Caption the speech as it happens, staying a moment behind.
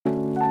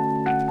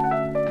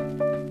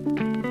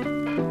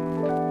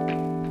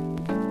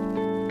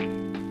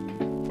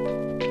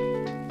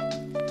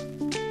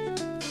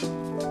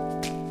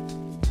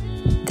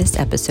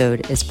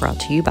episode is brought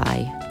to you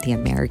by the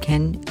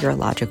American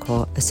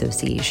Urological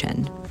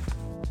Association.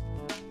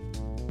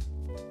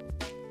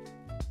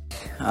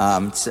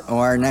 So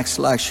our next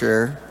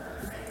lecture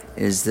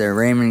is the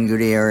Ramon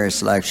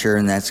Guiteras lecture,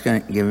 and that's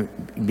going to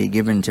be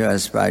given to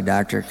us by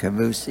Dr.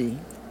 Kavoussi,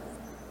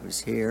 who's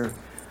here.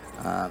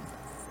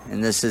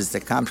 And this is the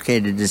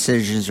complicated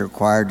decisions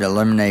required to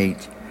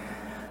eliminate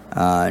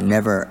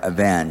never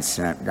events.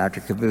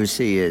 Dr.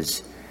 Kavoussi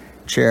is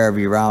Chair of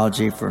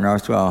Urology for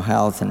Northwell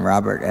Health, and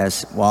Robert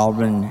S.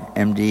 Waldman,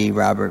 MD,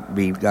 Robert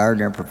B.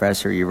 Gardner,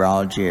 Professor of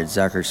Urology at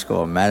Zucker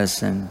School of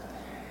Medicine.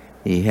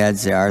 He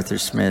heads the Arthur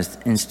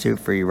Smith Institute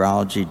for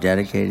Urology,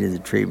 dedicated to the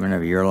treatment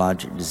of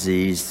urologic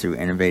disease through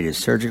innovative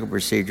surgical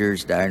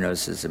procedures,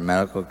 diagnosis, and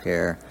medical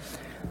care.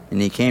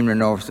 And he came to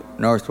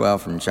Northwell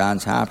from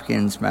Johns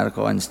Hopkins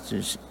Medical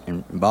Institute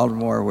in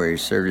Baltimore, where he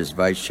served as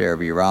Vice Chair of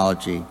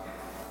Urology,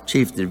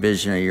 Chief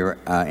Division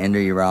of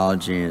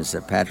Endourology, and is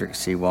the Patrick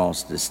C.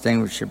 Walsh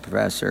Distinguished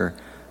Professor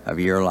of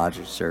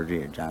Urologic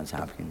Surgery at Johns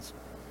Hopkins.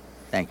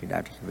 Thank you,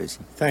 Dr. Kavoussi.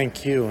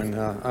 Thank you, and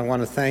I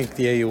want to thank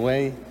the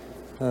AUA,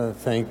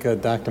 thank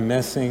Dr.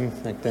 Messing,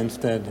 thank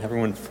Denstead,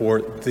 everyone for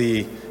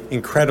the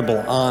incredible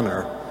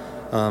honor.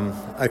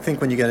 I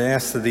think when you get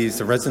asked to these,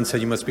 the resident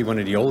said you must be one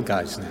of the old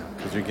guys now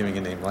because you're giving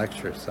a named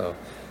lecture, so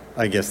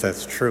I guess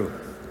that's true.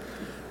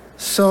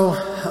 So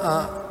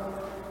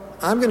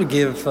I'm going to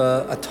give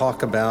a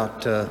talk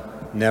about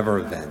never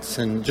events,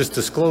 and just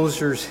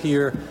disclosures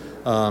here.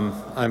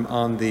 I'm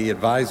on the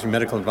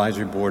medical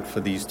advisory board for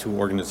these two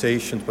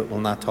organizations, but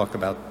will not talk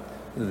about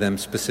them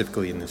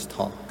specifically in this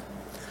talk.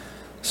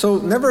 So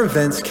never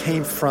events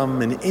came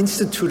from an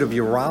Institute of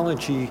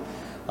Urology,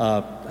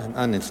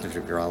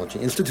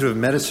 Institute of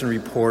Medicine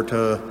report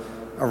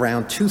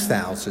around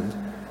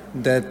 2000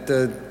 that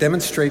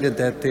demonstrated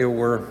that there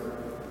were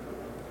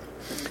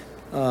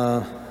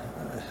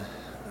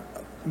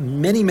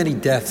many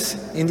deaths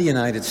in the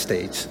United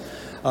States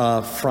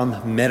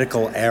from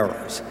medical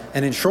errors.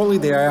 And then shortly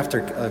thereafter,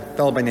 a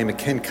fellow by the name of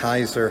Ken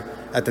Kaiser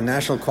at the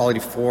National Quality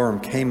Forum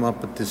came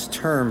up with this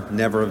term,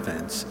 never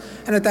events.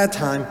 And at that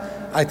time,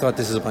 I thought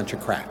this is a bunch of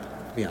crap,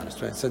 to be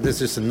honest. Right? So this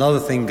is just another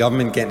thing,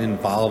 government getting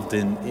involved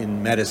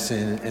in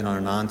medicine and our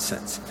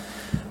nonsense.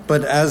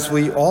 But as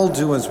we all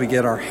do, as we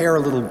get our hair a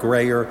little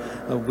grayer,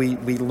 we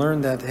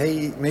learn that,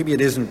 hey, maybe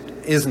it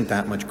isn't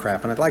that much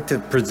crap. And I'd like to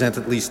present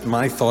at least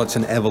my thoughts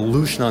and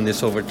evolution on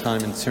this over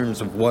time in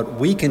terms of what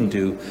we can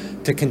do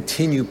to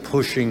continue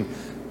pushing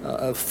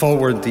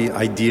forward the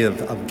idea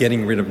of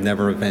getting rid of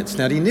never events.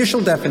 Now, the initial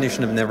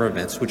definition of never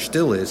events, which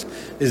still is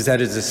that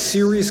it's a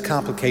serious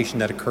complication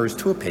that occurs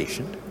to a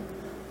patient.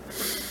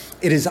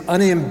 It is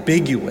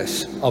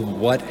unambiguous of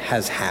what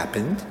has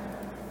happened.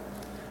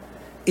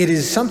 It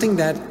is something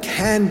that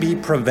can be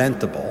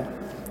preventable,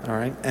 all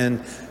right?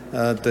 And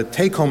the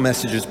take-home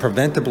message is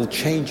preventable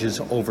changes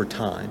over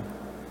time.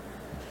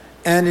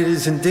 And it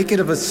is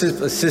indicative of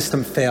a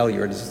system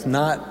failure. It is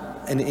not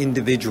an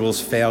individual's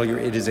failure,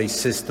 it is a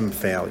system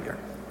failure.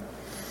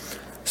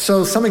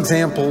 So some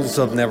examples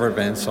of never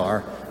events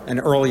are, and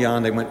early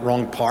on they went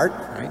wrong part,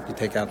 right? You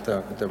take out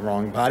the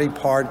wrong body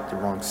part, the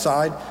wrong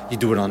side, you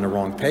do it on the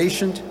wrong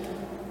patient,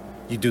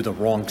 you do the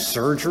wrong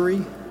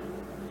surgery,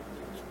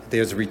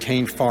 there's a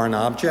retained foreign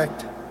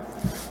object,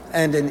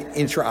 and an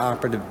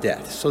intraoperative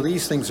death. So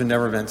these things are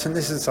never events, and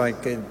this is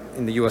like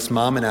in the US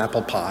mom and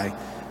apple pie.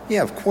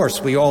 Yeah, of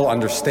course, we all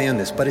understand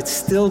this, but it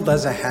still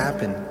doesn't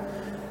happen.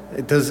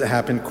 It does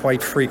happen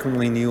quite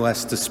frequently in the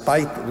US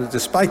despite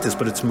this,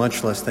 but it's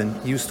much less than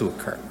used to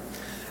occur.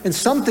 And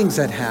some things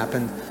that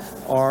happen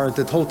are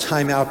the whole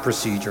timeout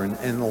procedure,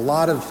 and a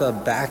lot of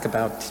back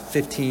about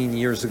 15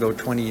 years ago,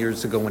 20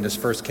 years ago when this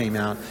first came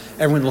out,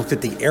 everyone looked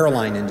at the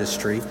airline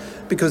industry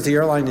because the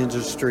airline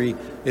industry,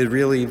 it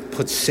really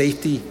puts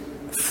safety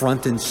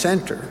front and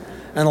center.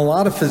 And a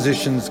lot of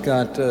physicians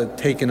got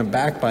taken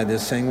aback by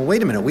this, saying, well,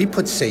 wait a minute, we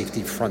put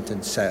safety front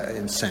and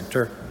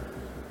center.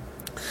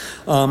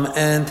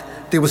 And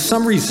there was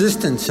some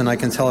resistance, and I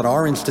can tell at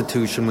our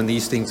institution when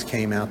these things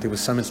came out, there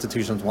was some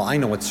institutions, well, I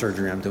know what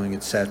surgery I'm doing,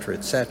 et cetera,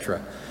 et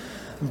cetera.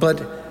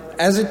 But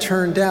as it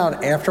turned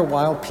out, after a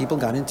while, people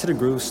got into the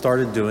groove,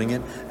 started doing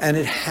it, and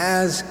it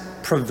has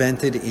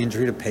prevented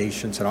injury to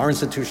patients. At our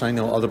institution, I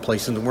know other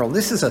places in the world,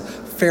 this is a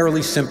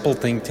fairly simple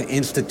thing to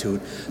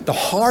institute. The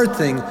hard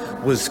thing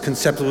was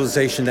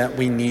conceptualization that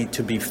we need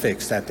to be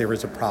fixed, that there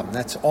is a problem.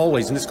 That's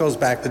always, and this goes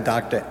back to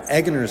Dr.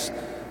 Eggener's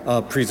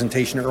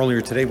presentation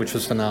earlier today, which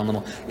was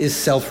phenomenal, is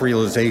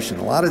self-realization.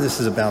 A lot of this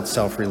is about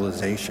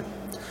self-realization.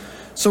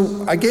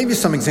 So I gave you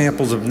some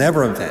examples of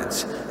never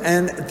events,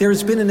 and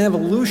there's been an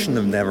evolution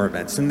of never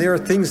events, and there are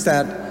things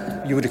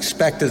that you would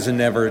expect as a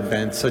never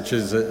event, such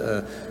as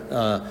a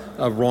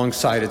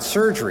wrong-sided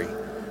surgery.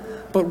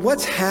 But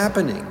what's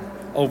happening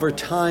over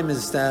time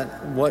is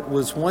that what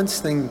was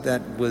once thing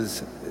that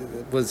was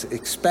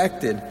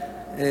expected,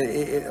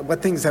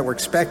 what things that were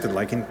expected,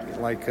 like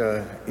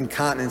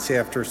incontinence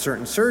after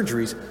certain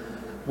surgeries,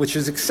 which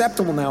is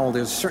acceptable now,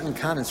 there's a certain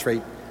incontinence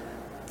rate,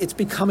 it's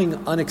becoming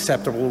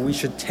unacceptable. We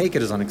should take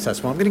it as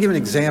unacceptable. I'm going to give an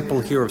example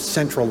here of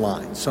central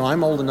lines. So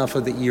I'm old enough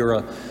of the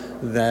era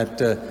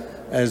that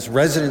as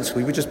residents,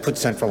 we would just put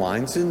central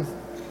lines in.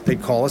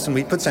 They'd call us and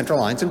we'd put central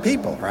lines in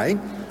people, right?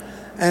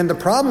 And the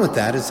problem with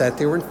that is that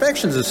there were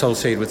infections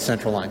associated with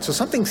central lines. So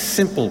something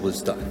simple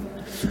was done.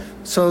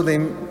 So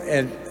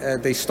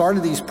they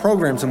started these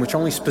programs in which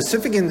only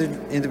specific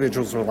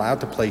individuals were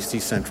allowed to place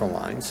these central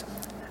lines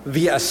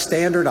via a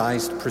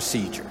standardized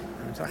procedure.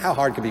 So how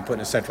hard could be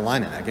putting a central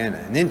line in? Again,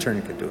 an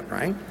intern could do it,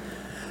 right?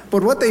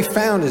 But what they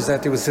found is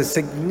that there was a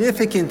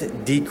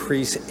significant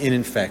decrease in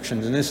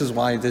infections, and this is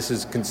why this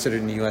is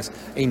considered in the U.S.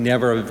 a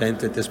never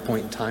event at this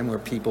point in time, where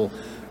people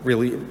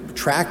really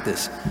track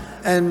this.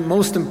 And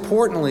most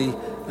importantly,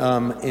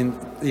 in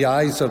the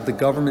eyes of the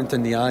government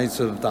and the eyes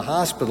of the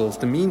hospitals,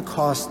 the mean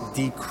cost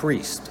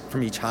decreased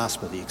from each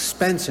hospital, the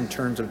expense in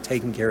terms of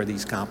taking care of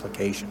these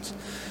complications.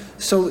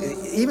 So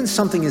even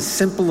something as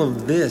simple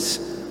as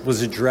this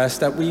was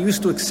addressed, that we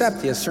used to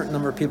accept. Yes, a certain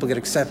number of people get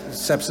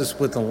sepsis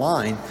with a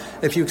line.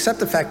 If you accept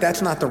the fact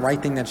that's not the right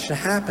thing that should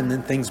happen,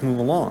 then things move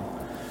along.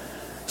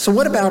 So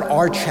what about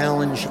our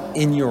challenge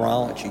in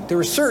urology? There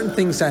are certain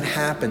things that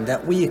happen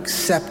that we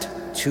accept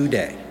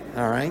today,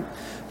 all right?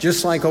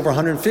 Just like over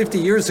 150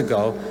 years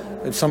ago,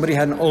 if somebody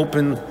had an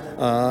open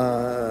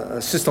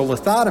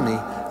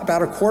cystolithotomy,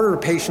 about a quarter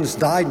of patients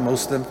died,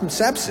 most of them from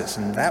sepsis,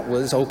 and that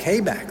was okay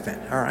back then,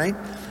 all right?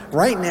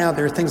 Right now,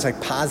 there are things like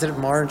positive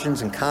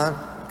margins and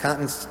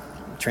continence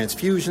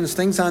transfusions,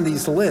 things on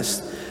these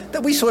lists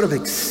that we sort of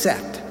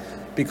accept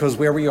because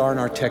where we are in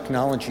our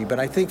technology. But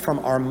I think from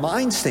our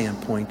mind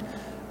standpoint,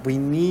 we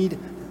need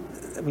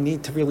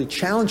to really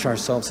challenge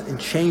ourselves and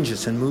change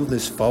this and move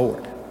this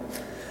forward.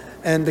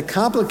 And the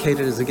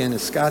complicated is, again,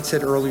 as Scott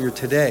said earlier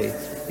today,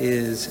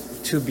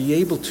 is to be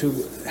able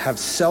to have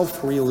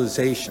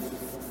self-realization.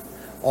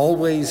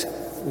 Always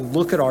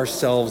look at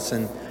ourselves,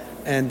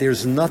 and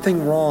there's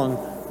nothing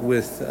wrong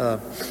with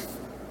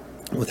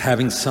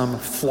having some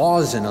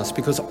flaws in us,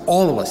 because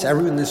all of us,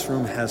 everyone in this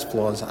room has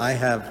flaws. I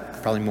have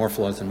probably more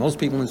flaws than most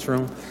people in this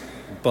room,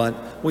 but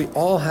we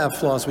all have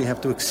flaws. We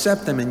have to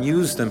accept them and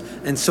use them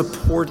and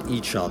support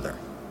each other.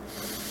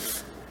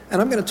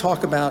 And I'm going to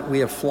talk about, we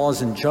have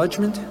flaws in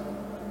judgment,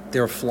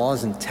 there are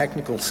flaws in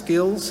technical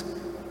skills,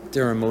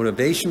 there are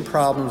motivation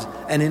problems,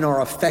 and in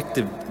our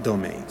affective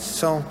domains.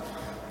 So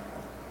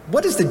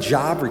what is the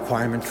job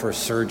requirement for a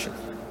surgeon?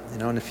 You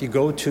know, and if you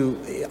go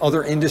to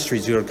other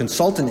industries, you go to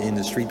consultant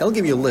industry, they'll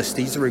give you a list.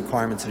 These are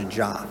requirements of the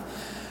job.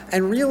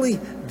 And really,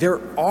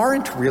 there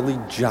aren't really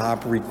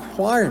job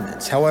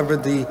requirements. However,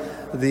 the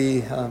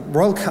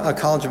Royal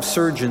College of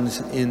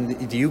Surgeons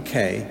in the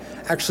UK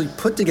actually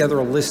put together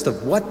a list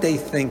of what they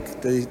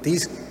think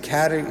these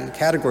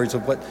categories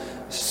of what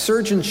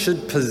surgeons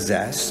should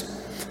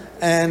possess,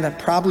 and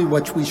probably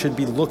what we should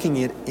be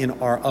looking at in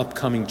our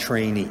upcoming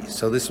trainees.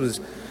 So this was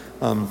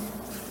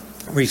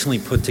recently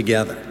put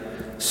together.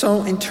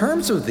 So in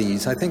terms of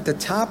these, I think the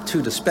top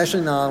two, the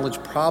special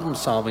knowledge, problem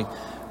solving,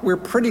 we're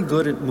pretty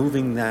good at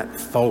moving that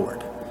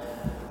forward.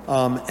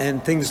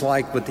 And things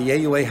like what the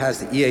AUA has,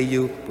 the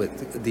EAU,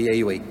 with the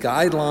AUA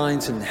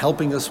guidelines and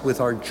helping us with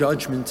our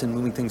judgment and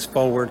moving things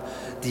forward.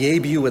 The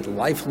ABU with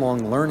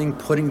lifelong learning,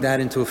 putting that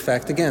into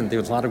effect. Again,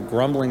 there's a lot of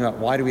grumbling about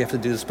why do we have to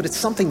do this, but it's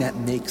something that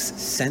makes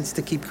sense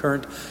to keep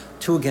current,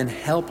 to again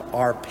help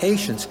our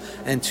patients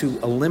and to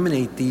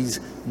eliminate these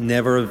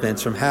never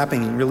events from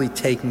happening and really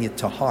taking it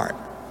to heart.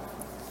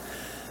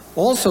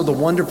 Also, the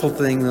wonderful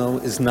thing, though,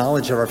 is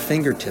knowledge at our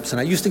fingertips. And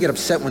I used to get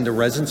upset when the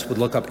residents would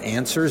look up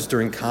answers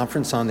during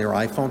conference on their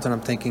iPhones, and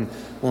I'm thinking,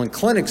 well, in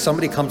clinic,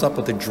 somebody comes up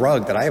with a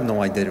drug that I have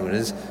no idea what it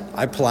is.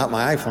 I pull out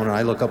my iPhone and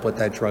I look up what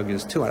that drug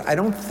is, too. I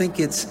don't think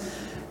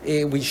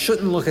we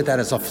shouldn't look at that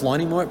as a flaw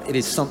anymore. It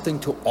is something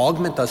to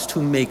augment us, to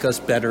make us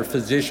better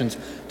physicians,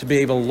 to be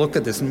able to look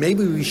at this. And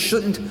maybe we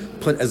shouldn't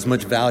put as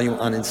much value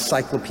on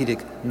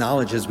encyclopedic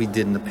knowledge as we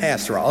did in the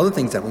past. There are other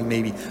things that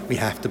we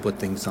have to put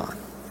things on.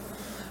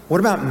 What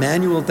about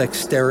manual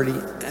dexterity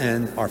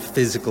and our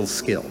physical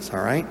skills,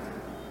 all right?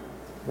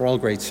 We're all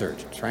great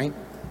surgeons, right?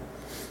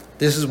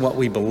 This is what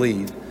we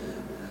believe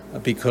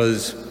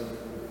because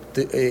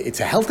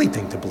it's a healthy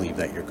thing to believe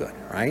that you're good,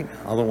 right?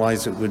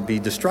 Otherwise it would be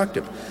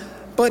destructive.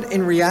 But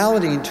in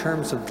reality, in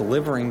terms of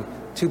delivering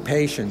to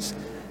patients,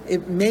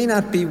 it may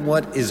not be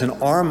what is in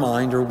our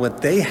mind or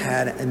what they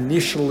had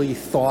initially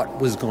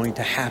thought was going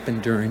to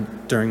happen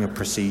during a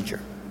procedure.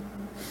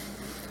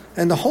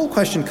 And the whole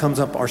question comes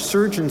up, are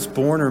surgeons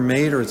born or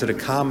made, or is it a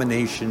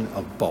combination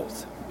of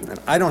both? And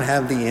I don't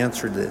have the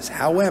answer to this.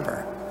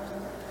 However,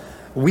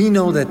 we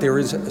know that there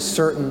is a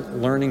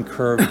certain learning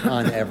curve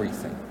on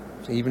everything.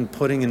 So even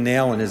putting a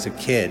nail in as a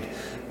kid,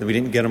 that we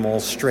didn't get them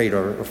all straight,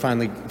 or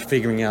finally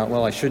figuring out,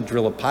 well, I should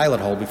drill a pilot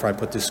hole before I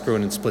put this screw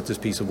in and split this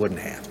piece of wood in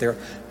half. There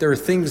are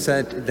things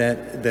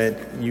that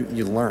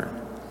you learn.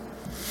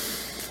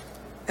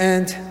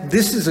 And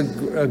this is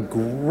a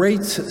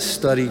great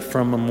study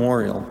from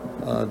Memorial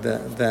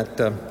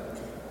that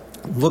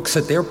looks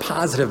at their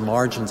positive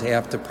margins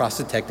after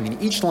prostatectomy.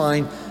 Each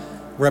line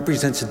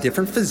represents a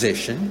different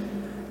physician,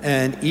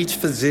 and each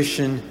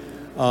physician,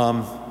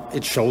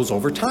 it shows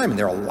over time. And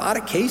there are a lot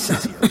of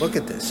cases here. Look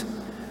at this.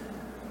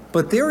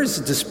 But there is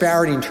a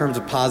disparity in terms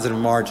of positive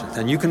margins.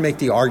 And you can make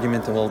the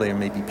argument that, well, there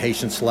may be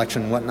patient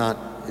selection and whatnot.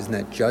 Isn't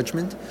that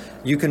judgment?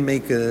 You can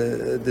make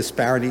a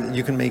disparity.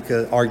 You can make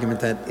an argument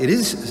that it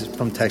is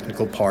from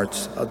technical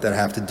parts that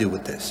have to do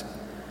with this.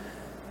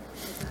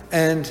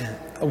 And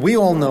we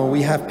all know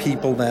we have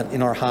people that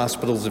in our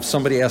hospitals, if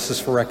somebody asks us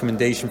for a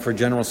recommendation for a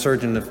general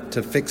surgeon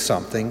to fix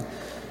something,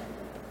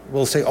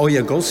 we'll say, oh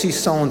yeah, go see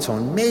so-and-so,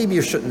 and maybe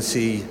you shouldn't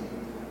see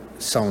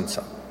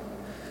so-and-so.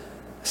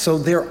 So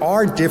there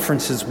are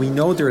differences, we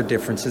know there are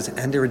differences,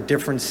 and there are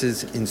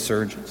differences in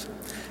surgeons.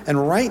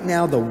 And right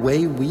now, the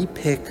way we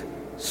pick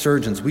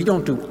surgeons, we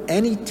don't do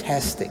any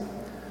testing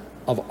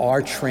of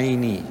our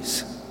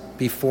trainees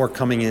before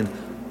coming in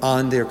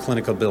on their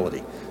clinical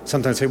ability.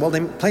 Sometimes say, well,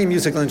 they play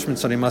musical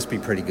instruments, so they must be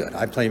pretty good.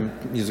 I play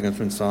musical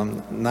instruments, so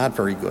I'm not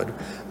very good.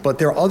 But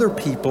there are other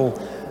people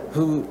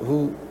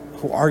who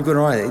are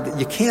good.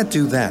 You can't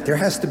do that. There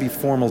has to be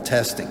formal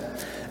testing.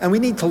 And we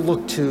need to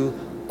look to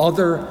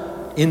other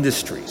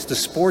industries, the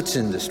sports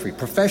industry,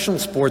 professional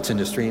sports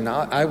industry, and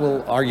I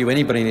will argue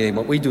anybody,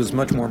 what we do is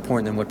much more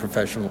important than what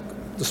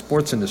the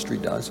sports industry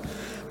does.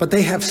 But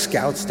they have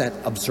scouts that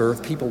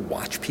observe people,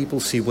 watch people,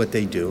 see what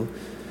they do.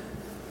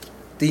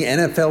 The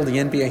NFL, the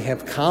NBA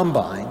have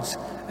combines,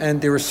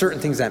 and there are certain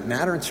things that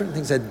matter and certain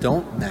things that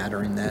don't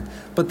matter in that.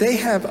 But they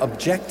have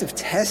objective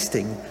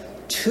testing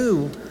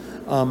to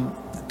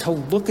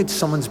look at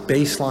someone's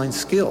baseline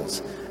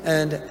skills.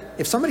 And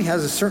if somebody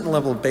has a certain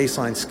level of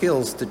baseline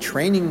skills, the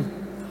training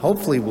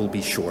hopefully will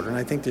be shorter, and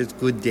I think there's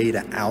good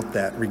data out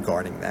that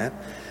regarding that.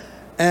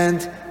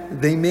 And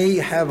they may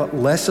have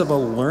less of a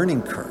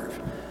learning curve.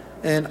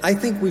 And I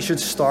think we should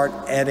start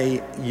at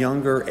a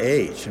younger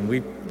age. And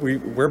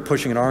we're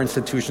pushing at our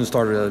institution,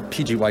 started a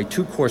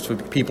PGY2 course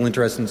with people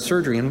interested in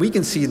surgery, and we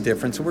can see a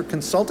difference. And we're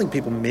consulting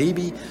people.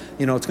 Maybe,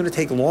 it's going to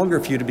take longer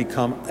for you to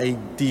become a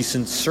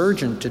decent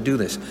surgeon to do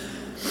this.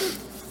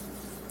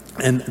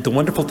 And the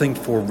wonderful thing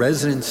for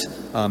residents,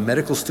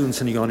 medical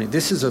students in the audience,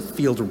 this is a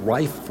field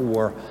rife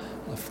for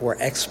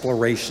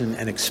exploration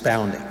and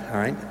expounding, all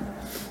right?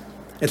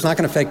 It's not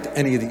going to affect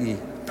any of the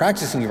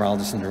practicing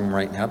urologists in the room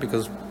right now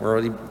because we're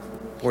already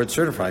board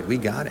certified. We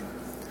got it.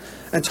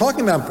 And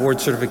talking about board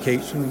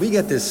certification, we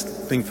get this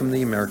thing from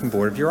the American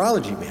Board of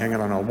Urology. We hang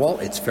it on our wall.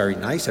 It's very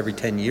nice. Every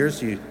 10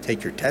 years, you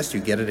take your test, you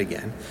get it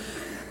again.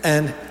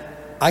 And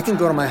I can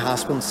go to my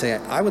hospital and say,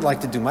 I would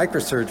like to do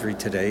microsurgery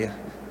today,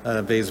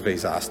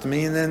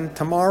 vasostomy, and then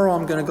tomorrow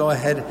I'm going to go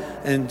ahead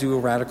and do a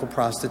radical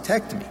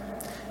prostatectomy.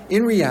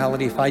 In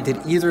reality, if I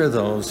did either of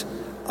those,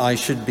 I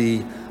should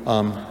be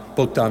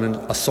booked on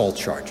assault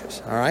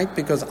charges, all right?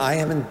 Because I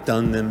haven't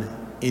done them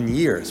in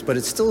years, but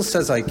it still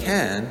says I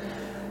can.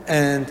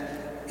 And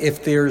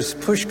if there's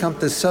push come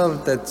to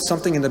shove, that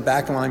something in the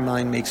back of my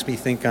mind makes me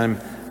think I'm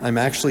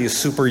actually a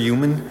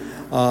superhuman,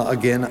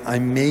 again, I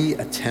may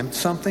attempt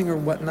something or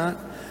whatnot.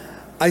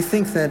 I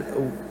think that,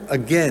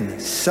 again,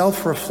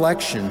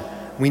 self-reflection,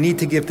 we need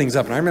to give things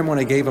up. And I remember when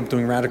I gave up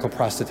doing radical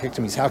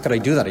prostatectomies, how could I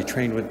do that? I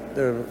trained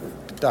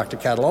with Dr.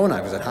 Catalò, and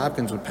I was at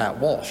Hopkins with Pat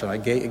Walsh, and I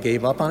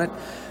gave up on it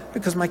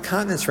because my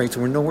continence rates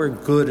were nowhere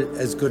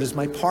as good as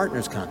my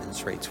partner's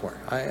continence rates were.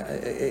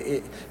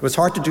 It was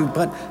hard to do,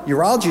 but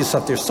urology is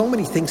stuff. There's so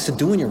many things to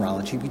do in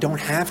urology. We don't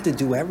have to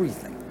do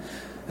everything.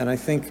 And I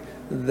think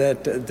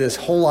that this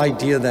whole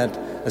idea that,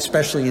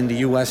 especially in the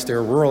U.S., there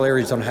are rural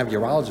areas that don't have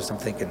urologists, I'm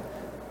thinking,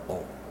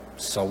 well,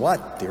 so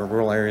what? There are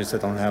rural areas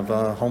that don't have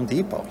a Home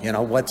Depot.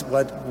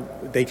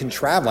 What they can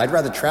travel. I'd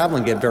rather travel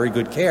and get very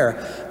good care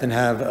than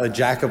have a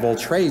jack of all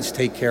trades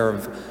take care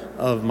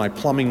of my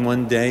plumbing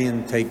one day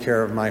and take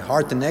care of my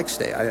heart the next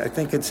day. I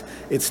think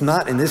it's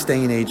not, in this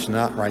day and age,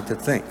 not right to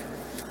think.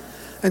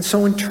 And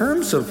so in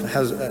terms of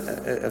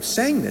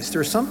saying this,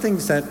 there are some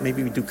things that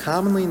maybe we do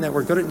commonly and that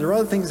we're good at, and there are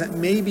other things that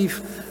maybe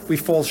we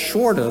fall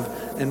short of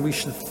and we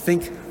should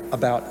think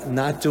about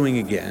not doing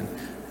again.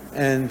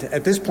 And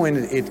at this point,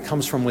 it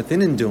comes from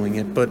within and doing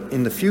it, but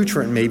in the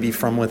future, it may be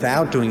from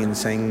without doing it and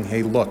saying,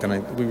 hey, look,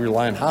 and we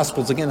rely on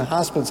hospitals. Again, the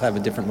hospitals have a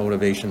different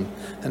motivation,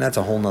 and that's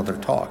a whole nother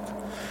talk.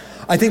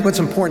 I think what's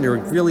important, there are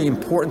really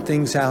important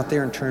things out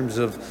there in terms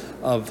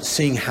of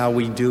seeing how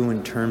we do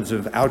in terms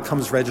of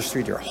outcomes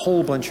registry. There are a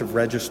whole bunch of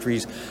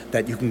registries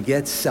that you can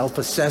get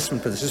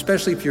self-assessment for this,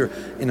 especially if you're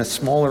in a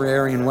smaller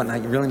area and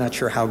whatnot, you're really not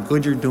sure how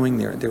good you're doing.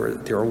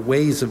 There are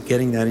ways of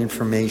getting that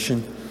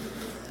information.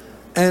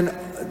 And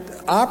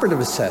operative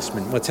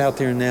assessment, what's out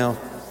there now,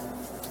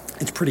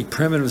 it's pretty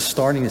primitive,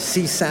 starting with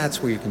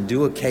CSATs where you can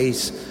do a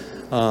case.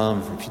 If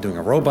you're doing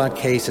a robot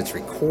case, it's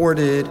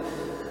recorded.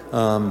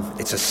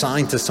 It's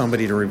assigned to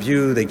somebody to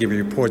review. They give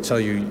you reports, tell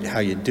you how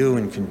you do,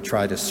 and can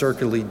try to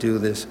circularly do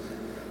this.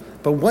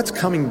 But what's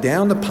coming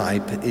down the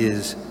pipe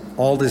is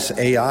all this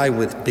AI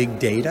with big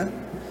data.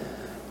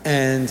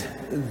 And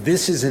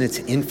this is in its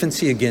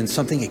infancy. Again,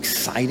 something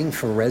exciting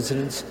for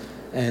residents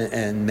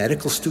and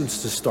medical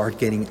students to start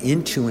getting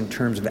into in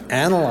terms of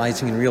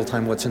analyzing in real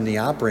time what's in the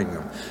operating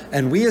room.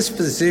 And we as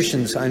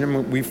physicians, I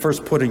remember we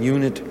first put a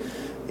unit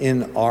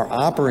in our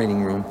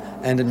operating room,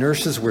 and the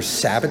nurses were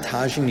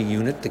sabotaging the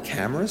unit, the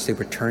cameras. They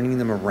were turning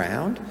them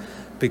around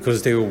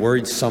because they were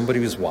worried somebody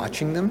was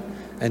watching them,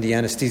 and the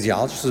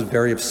anesthesiologist was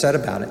very upset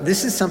about it.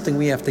 This is something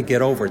we have to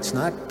get over. It's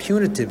not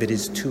punitive, it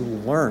is to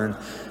learn,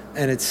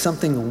 and it's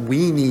something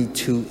we need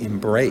to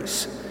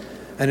embrace.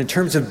 And in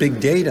terms of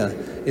big data,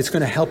 it's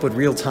going to help with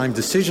real-time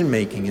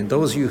decision-making. And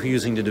those of you who are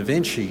using the Da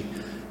Vinci,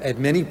 at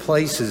many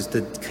places,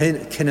 the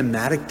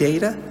kinematic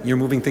data, you're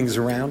moving things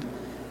around,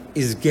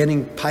 is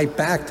getting piped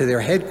back to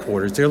their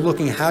headquarters. They're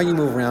looking how you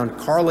move around,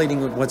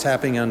 correlating with what's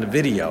happening on the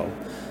video,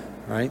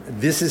 right?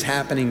 This is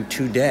happening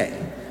today,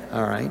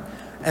 all right?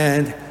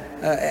 And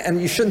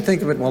you shouldn't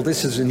think of it, well,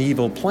 this is an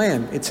evil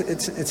plan.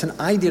 It's an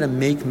idea to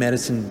make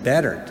medicine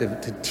better,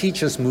 to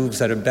teach us moves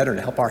that are better,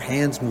 to help our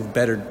hands move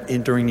better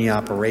during the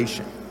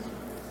operation.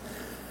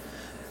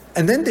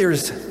 And then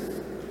there's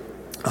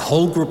a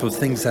whole group of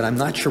things that I'm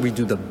not sure we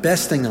do the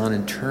best thing on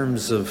in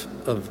terms of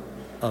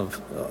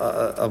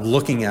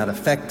looking at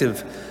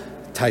effective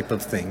type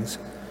of things.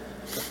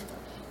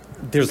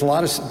 There's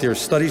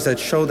studies that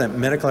show that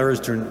medical errors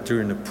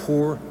during the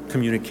poor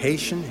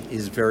communication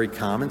is very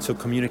common. So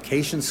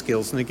communication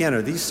skills, and again,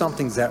 are these some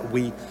things that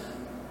we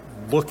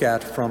look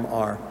at from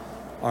our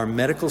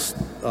medical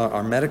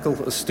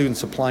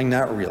students applying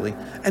that really?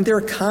 And there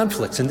are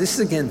conflicts, and this is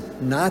again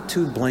not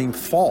to blame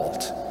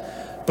fault,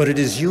 but it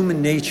is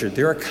human nature.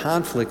 There are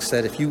conflicts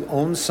that if you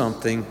own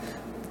something,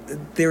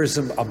 there's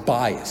a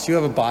bias. You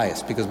have a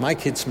bias because my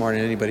kid's smarter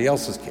than anybody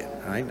else's kid,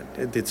 right?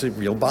 It's a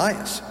real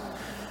bias.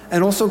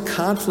 And also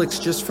conflicts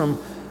just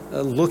from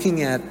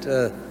looking at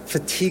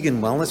fatigue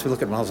and wellness. We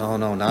look at wellness, oh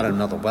no, not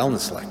another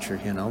wellness lecture,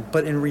 you know.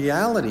 But in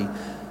reality,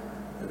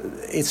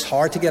 it's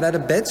hard to get out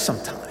of bed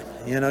sometimes.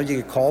 You know, you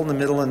get called in the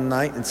middle of the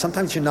night, and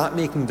sometimes you're not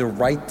making the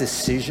right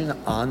decision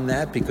on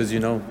that because, you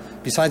know,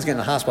 besides getting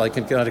to the hospital, I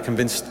could get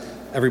convinced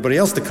everybody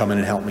else to come in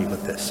and help me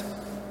with this.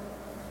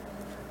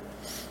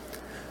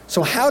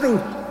 So how do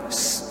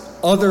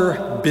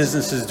other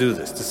businesses do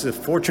this? This is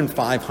Fortune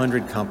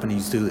 500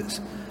 companies do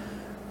this.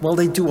 Well,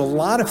 they do a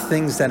lot of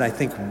things that I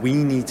think we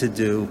need to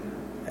do,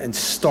 and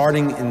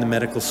starting in the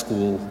medical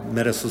school,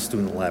 medical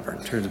student level,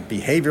 in terms of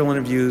behavioral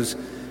interviews,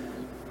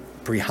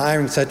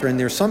 pre-hiring, et cetera. And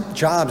there's some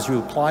jobs you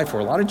apply for,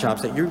 a lot of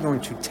jobs that you're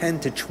going to 10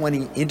 to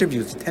 20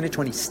 interviews, 10 to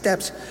 20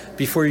 steps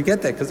before you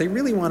get there, because they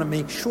really want to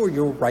make sure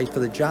you're right for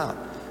the job.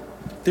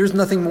 There's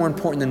nothing more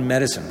important than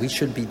medicine. We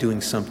should be doing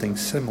something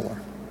similar.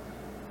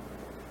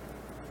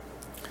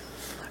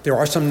 There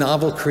are some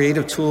novel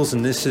creative tools,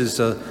 and this is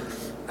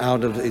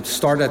it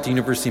started at the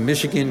University of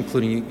Michigan,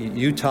 including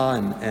Utah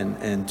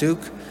and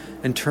Duke,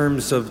 in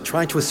terms of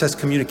trying to assess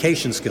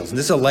communication skills. And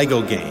this is a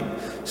Lego game.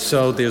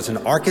 So there's an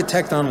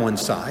architect on one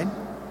side,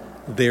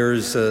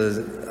 there's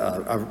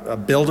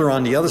a builder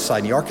on the other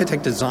side. The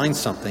architect designs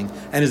something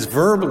and is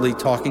verbally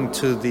talking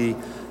to the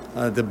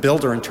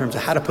builder in terms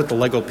of how to put the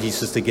Lego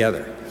pieces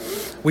together.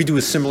 We do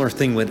a similar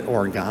thing with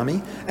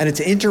origami, and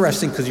it's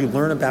interesting because you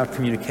learn about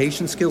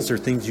communication skills. There are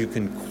things you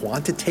can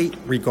quantitate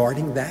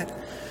regarding that.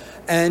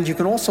 And you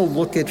can also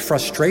look at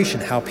frustration,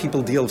 how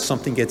people deal if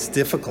something gets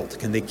difficult.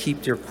 Can they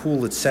keep their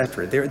cool,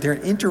 etc. There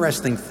are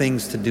interesting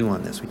things to do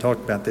on this. We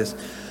talked about this.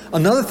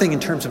 Another thing in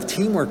terms of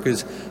teamwork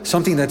is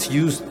something that's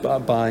used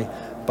by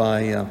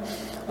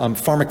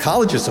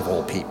pharmacologists of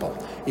all people,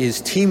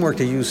 is teamwork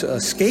to use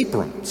escape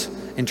rooms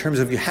in terms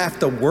of you have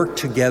to work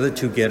together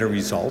to get a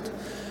result.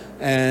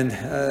 And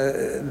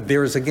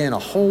there's, again, a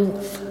whole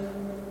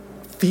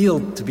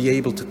field to be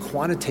able to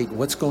quantitate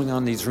what's going on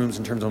in these rooms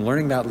in terms of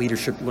learning about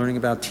leadership, learning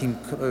about team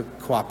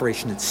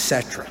cooperation,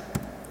 etc.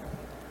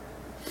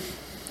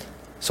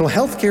 So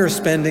healthcare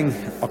spending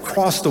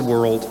across the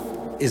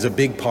world is a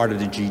big part of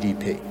the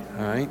GDP,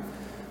 all right?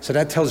 So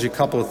that tells you a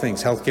couple of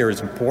things. Healthcare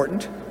is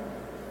important,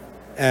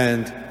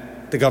 and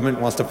the government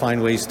wants to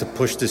find ways to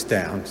push this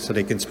down so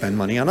they can spend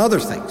money on other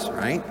things,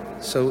 right?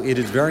 So it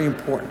is very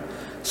important.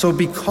 So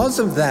because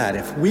of that,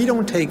 if we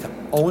don't take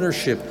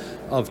ownership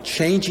of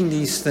changing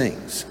these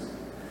things,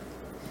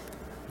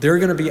 there are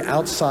going to be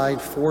outside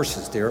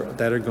forces there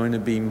that are going to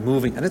be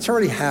moving. And it's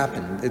already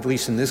happened, at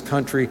least in this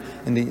country.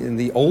 In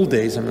the old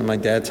days, I remember my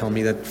dad telling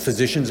me that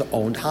physicians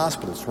owned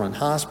hospitals, run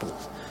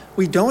hospitals.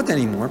 We don't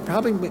anymore.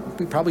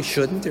 We probably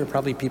shouldn't. There are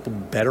probably people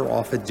better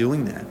off at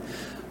doing that.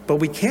 But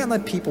we can't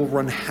let people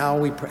run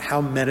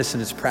how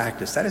medicine is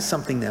practiced. That is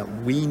something that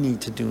we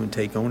need to do and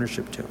take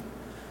ownership to.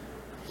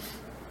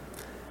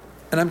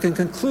 And I'm going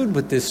to conclude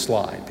with this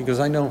slide,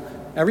 because I know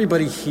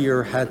everybody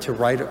here had to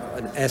write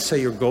an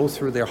essay or go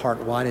through their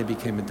heart why they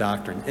became a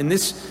doctor. And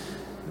this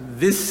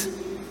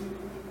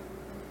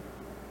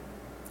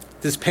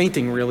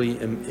painting really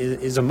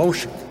is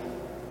emotional.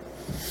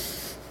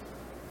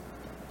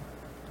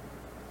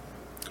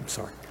 I'm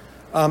sorry.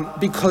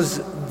 Because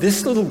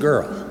this little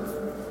girl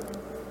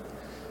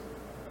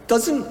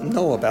doesn't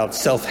know about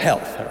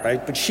self-help,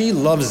 right? But she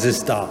loves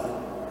this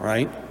doll,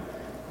 right?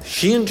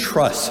 She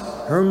entrusts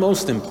her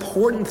most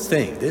important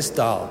thing, this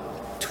doll,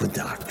 to a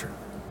doctor,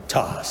 to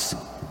us,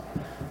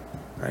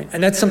 right?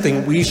 And that's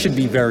something we should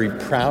be very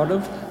proud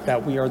of,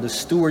 that we are the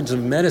stewards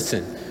of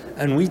medicine,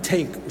 and we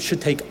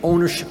should take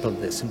ownership of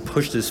this and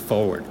push this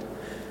forward.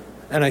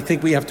 And I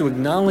think we have to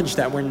acknowledge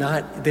that we're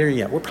not there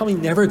yet. We're probably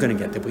never going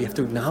to get there. We have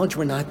to acknowledge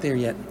we're not there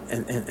yet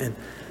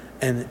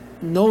and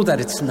know that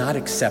it's not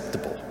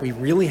acceptable. We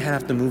really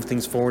have to move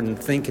things forward and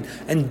think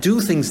and do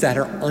things that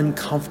are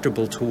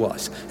uncomfortable to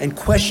us and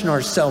question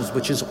ourselves,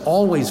 which is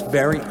always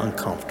very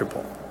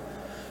uncomfortable.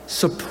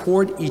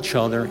 Support each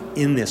other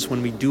in this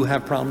when we do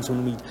have problems,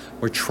 when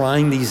we're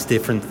trying these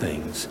different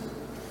things.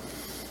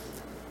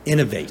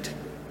 Innovate.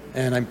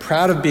 And I'm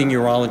proud of being a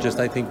urologist.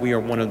 I think we are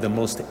one of the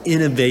most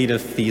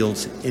innovative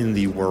fields in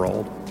the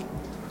world.